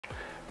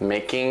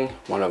making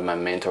one of my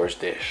mentor's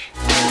dish.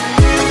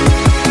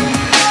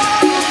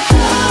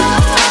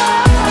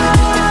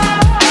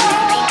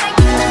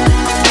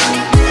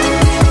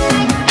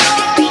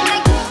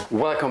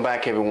 Welcome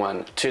back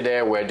everyone.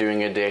 Today we're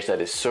doing a dish that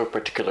is so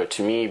particular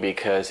to me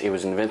because it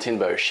was invented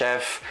by a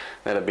chef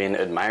that I've been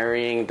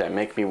admiring, that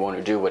make me want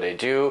to do what I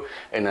do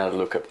and I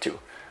look up to,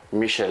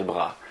 Michel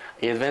Bras.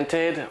 He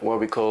invented what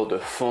we call the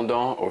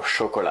fondant au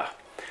chocolat,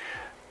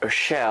 a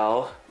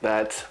shell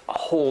that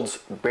holds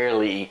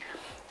barely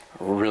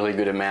a really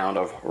good amount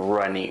of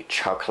runny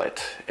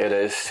chocolate. It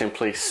is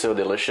simply so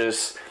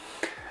delicious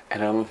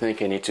and I don't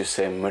think I need to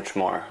say much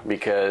more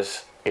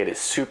because it is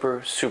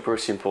super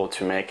simple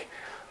to make.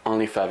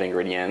 Only 5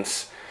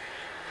 ingredients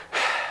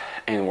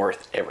and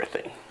worth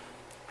everything.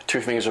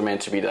 2 things are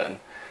meant to be done: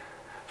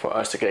 for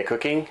us to get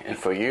cooking and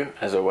for you,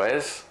 as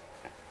always,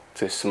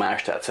 to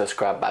smash that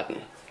subscribe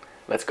button.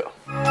 Let's go.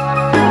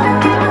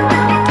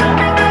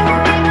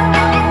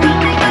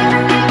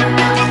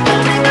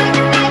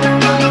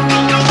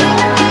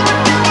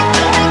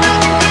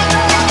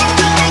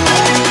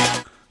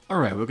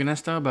 Alright, we're gonna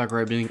start by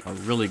grabbing a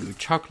really good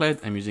chocolate.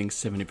 I'm using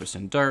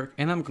 70% dark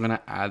and I'm gonna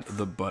add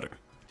the butter.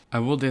 I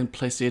will then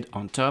place it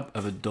on top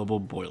of a double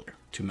boiler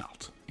to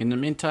melt. In the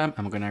meantime,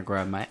 I'm gonna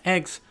grab my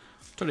eggs,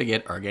 try to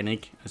get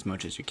organic as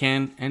much as you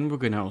can, and we're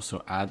gonna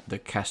also add the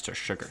caster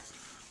sugar.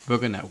 We're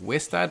gonna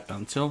whisk that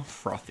until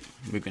frothy.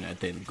 We're gonna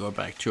then go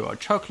back to our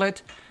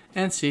chocolate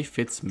and see if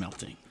it's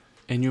melting.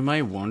 And you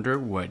might wonder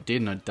why I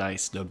did not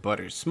dice the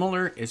butter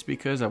smaller. It's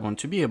because I want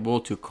to be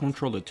able to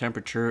control the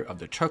temperature of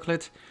the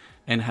chocolate,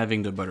 and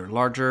having the butter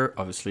larger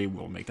obviously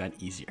will make that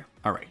easier.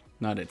 Alright.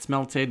 Now that it's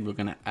melted, we're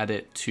gonna add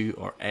it to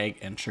our egg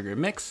and sugar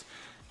mix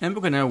and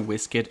we're gonna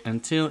whisk it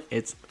until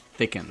it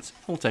thickens.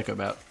 It'll take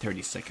about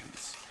 30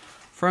 seconds.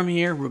 From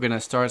here, we're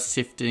gonna start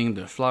sifting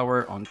the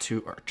flour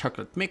onto our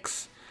chocolate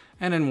mix.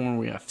 And then when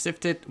we have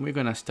sifted, we're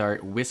gonna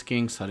start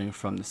whisking starting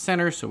from the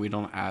center so we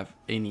don't have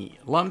any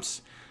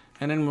lumps.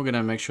 And then we're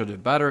gonna make sure the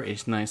batter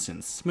is nice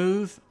and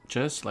smooth,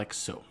 just like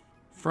so.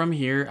 From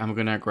here, I'm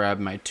gonna grab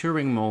my 2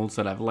 ring molds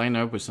that I've lined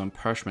up with some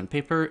parchment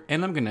paper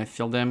and I'm gonna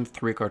fill them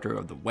 3/4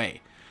 of the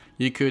way.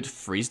 You could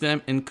freeze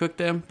them and cook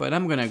them, but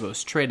I'm gonna go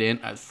straight in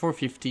at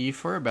 450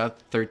 for about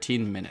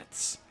 13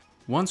 minutes.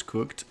 Once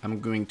cooked, I'm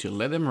going to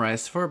let them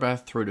rest for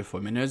about 3 to 4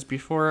 minutes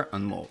before I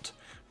unmold.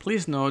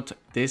 Please note,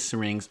 these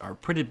rings are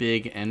pretty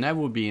big and that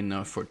will be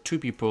enough for 2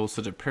 people,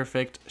 so the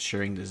perfect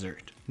sharing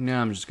dessert.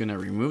 Now I'm just gonna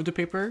remove the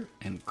paper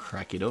and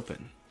crack it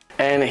open.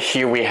 And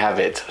here we have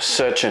it,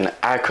 such an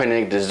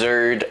iconic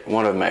dessert,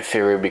 one of my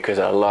favorite because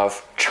I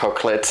love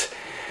chocolate.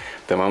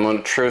 The moment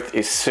of truth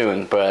is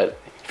soon, but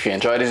if you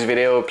enjoyed this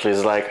video,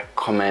 please like,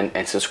 comment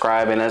and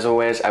subscribe, and as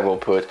always I will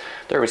put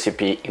the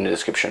recipe in the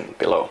description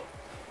below.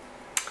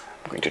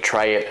 I'm going to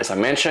try it as I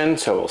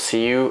mentioned, so we'll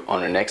see you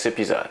on the next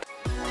episode.